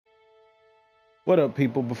What up,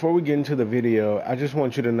 people? Before we get into the video, I just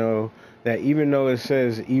want you to know that even though it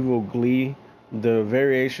says Evil Glee, the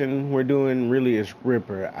variation we're doing really is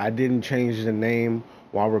Ripper. I didn't change the name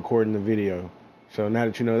while recording the video. So now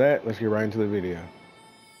that you know that, let's get right into the video.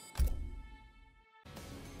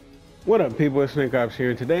 What up, people? It's Nickopz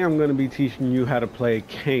here. Today I'm going to be teaching you how to play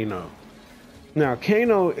Kano. Now,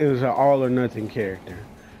 Kano is an all or nothing character.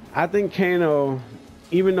 I think Kano,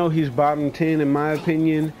 even though he's bottom 10 in my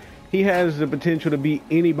opinion, he has the potential to beat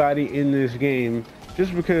anybody in this game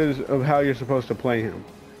just because of how you're supposed to play him.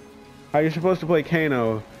 How you're supposed to play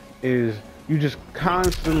Kano is you just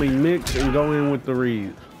constantly mix and go in with the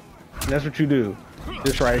reads. That's what you do.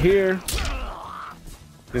 This right here,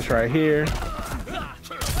 this right here,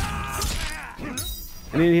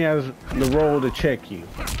 and then he has the role to check you.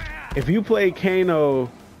 If you play Kano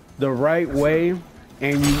the right way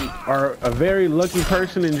and you are a very lucky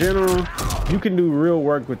person in general, you can do real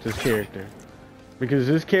work with this character, because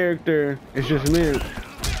this character is just meant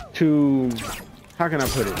to, how can I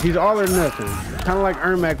put it? He's all or nothing, kind of like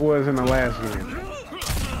Ermac was in the last game.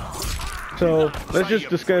 So let's just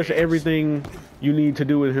discuss everything you need to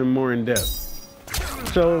do with him more in depth.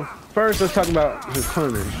 So first, let's talk about his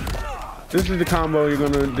punish. This is the combo you're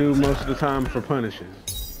gonna do most of the time for punishes.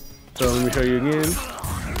 So let me show you again.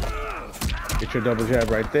 Get your double jab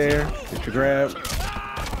right there, get your grab,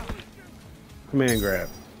 command grab.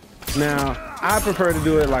 Now, I prefer to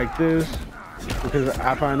do it like this because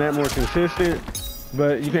I find that more consistent,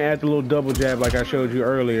 but you can add the little double jab like I showed you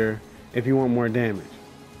earlier if you want more damage.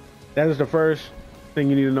 That is the first thing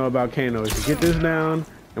you need to know about Kano, is to get this down,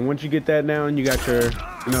 and once you get that down, you got your,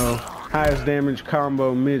 highest damage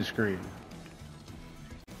combo mid-screen.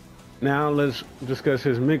 Now let's discuss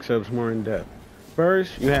his mix-ups more in depth.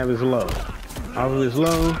 First, you have his low. Off of his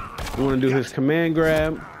low, you want to do his command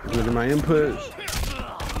grab. Look at my inputs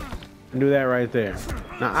and do that right there.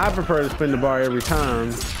 Now I prefer to spin the bar every time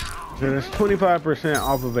because it's 25%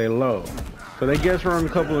 off of a low. So they guess wrong a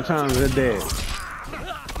couple of times, they're dead.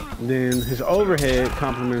 Then his overhead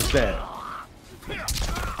complements that.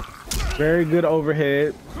 Very good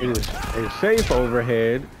overhead. It is a safe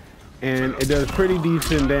overhead, and it does pretty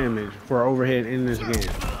decent damage for overhead in this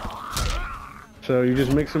game. So you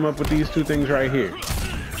just mix them up with these two things right here.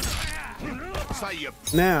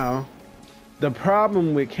 Now, the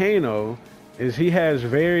problem with Kano is he has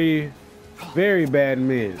very, very bad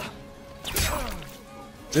mids.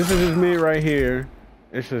 This is his mid right here.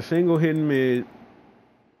 It's a single hidden mid,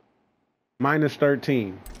 minus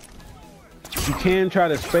 13. You can try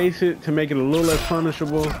to space it to make it a little less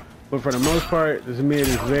punishable, but for the most part, this mid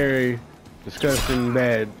is very disgusting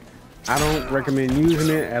bad. I don't recommend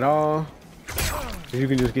using it at all. You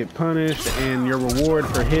can just get punished, and your reward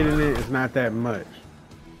for hitting it is not that much.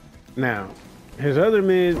 Now, his other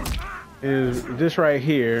mid is this right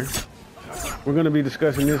here. We're going to be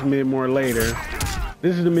discussing this mid more later.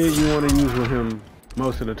 This is the mid you want to use with him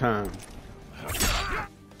most of the time.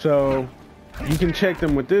 So you can check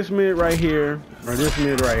them with this mid right here or this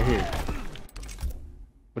mid right here.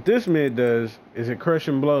 What this mid does is it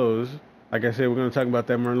crushing blows. Like I said, we're going to talk about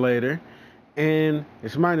that more later. And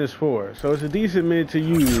it's -4, so it's a decent mid to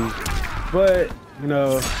use, but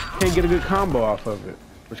can't get a good combo off of it,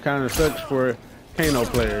 which kind of sucks for Kano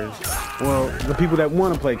players. Well, the people that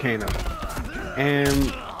want to play Kano.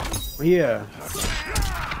 And yeah,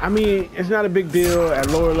 I mean, it's not a big deal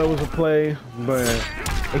at lower levels of play, but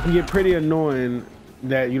it can get pretty annoying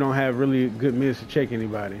that you don't have really good mids to check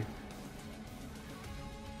anybody.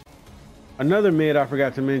 Another mid I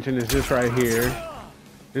forgot to mention is this right here.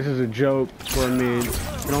 This is a joke for a mid. You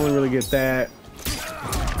can only really get that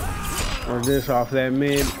or this off that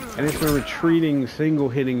mid, and it's a retreating single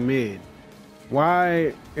hitting mid.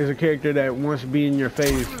 Why is a character that wants to be in your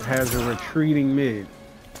face has a retreating mid?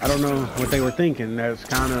 I don't know what they were thinking. That's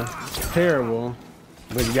kind of terrible,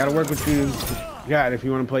 but you got to work with you got if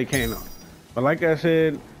you want to play Kano. But like I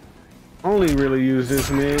said, only really use this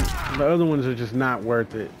mid. The other ones are just not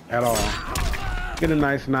worth it at all. Get a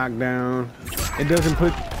nice knockdown. It doesn't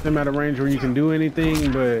put them at a range where you can do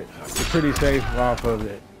anything, but it's pretty safe off of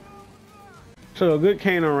it. So a good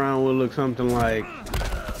Kano round will look something like,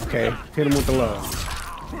 okay, hit him with the low.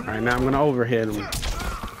 All right, now I'm gonna overhead him.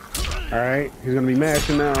 All right, he's gonna be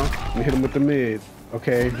mashing now. I'm gonna hit him with the mid.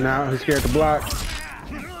 Okay, now he's scared to block.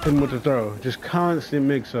 Hit him with the throw. Just constant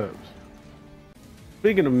mix-ups.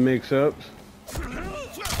 Speaking of mix-ups,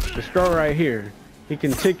 this throw right here, he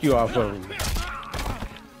can tick you off of him.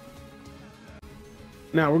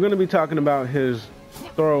 Now, we're going to be talking about his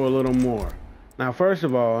throw a little more. Now, first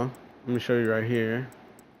of all, let me show you right here.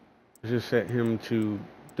 Let's just set him to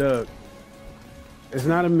duck. It's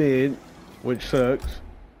not a mid. which sucks,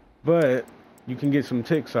 but you can get some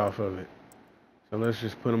ticks off of it. So let's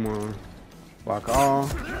just put them on block all.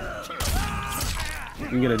 You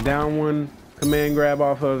can get a down one command grab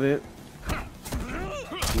off of it.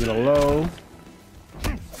 You get a low.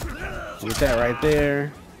 Get that right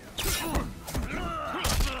there.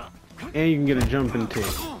 And you can get a jumping tick.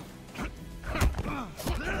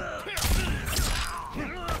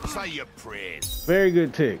 Say your prayers. Very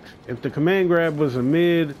good ticks. If the command grab was a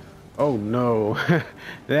mid, oh no,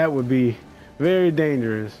 that would be very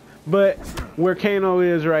dangerous. But where Kano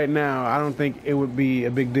is right now, I don't think it would be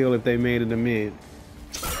a big deal if they made it a mid.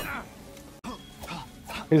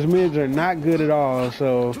 His mids are not good at all,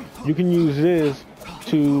 so you can use this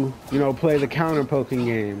to, you know, play the counter poking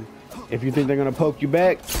game. If you think they're gonna poke you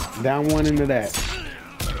back, down one into that.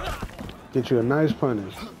 Get you a nice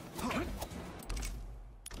punish.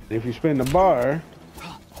 If you spin the bar,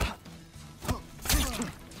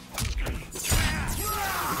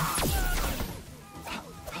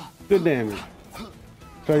 good damage.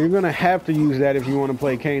 So you're gonna have to use that if you want to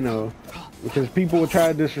play Kano, because people will try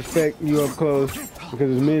to disrespect you up close because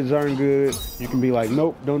his mids aren't good. You can be like,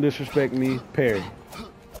 nope, don't disrespect me, parry.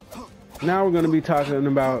 Now we're gonna be talking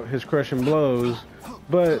about his crushing blows,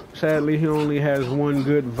 but sadly he only has one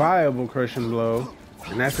good viable crushing blow,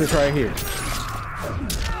 and that's this right here.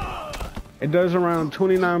 It does around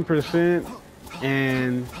 29%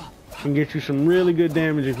 and can get you some really good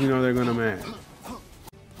damage if you know they're gonna match.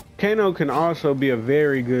 Kano can also be a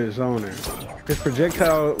very good zoner. His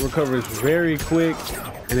projectile recovers very quick,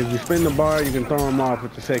 and if you spin the bar, you can throw him off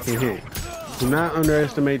with the second hit. Do not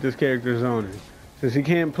underestimate this character's zoning. Since he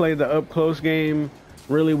can't play the up close game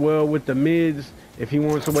really well with the mids, if he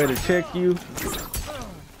wants a way to check you,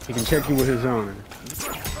 he can check you with his zoning.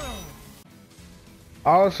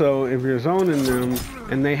 Also, if you're zoning them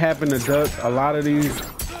and they happen to duck a lot of these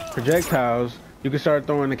projectiles, you can start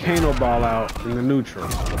throwing the Kano ball out in the neutral.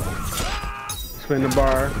 Spin the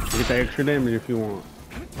bar, get the extra damage if you want.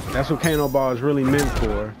 That's what Kano ball is really meant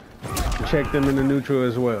for, to check them in the neutral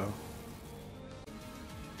as well.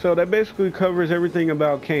 So that basically covers everything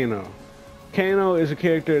about Kano. Kano is a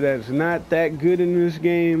character that's not that good in this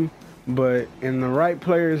game, but in the right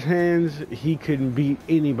player's hands, he can beat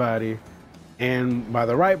anybody. And by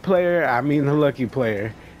the right player, I mean the lucky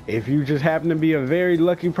player. If you just happen to be a very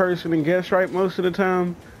lucky person and guess right most of the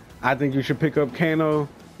time, I think you should pick up Kano.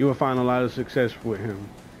 You will find a lot of success with him.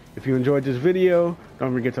 If you enjoyed this video,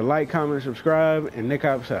 don't forget to like, comment, subscribe, and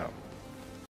Nickopz out.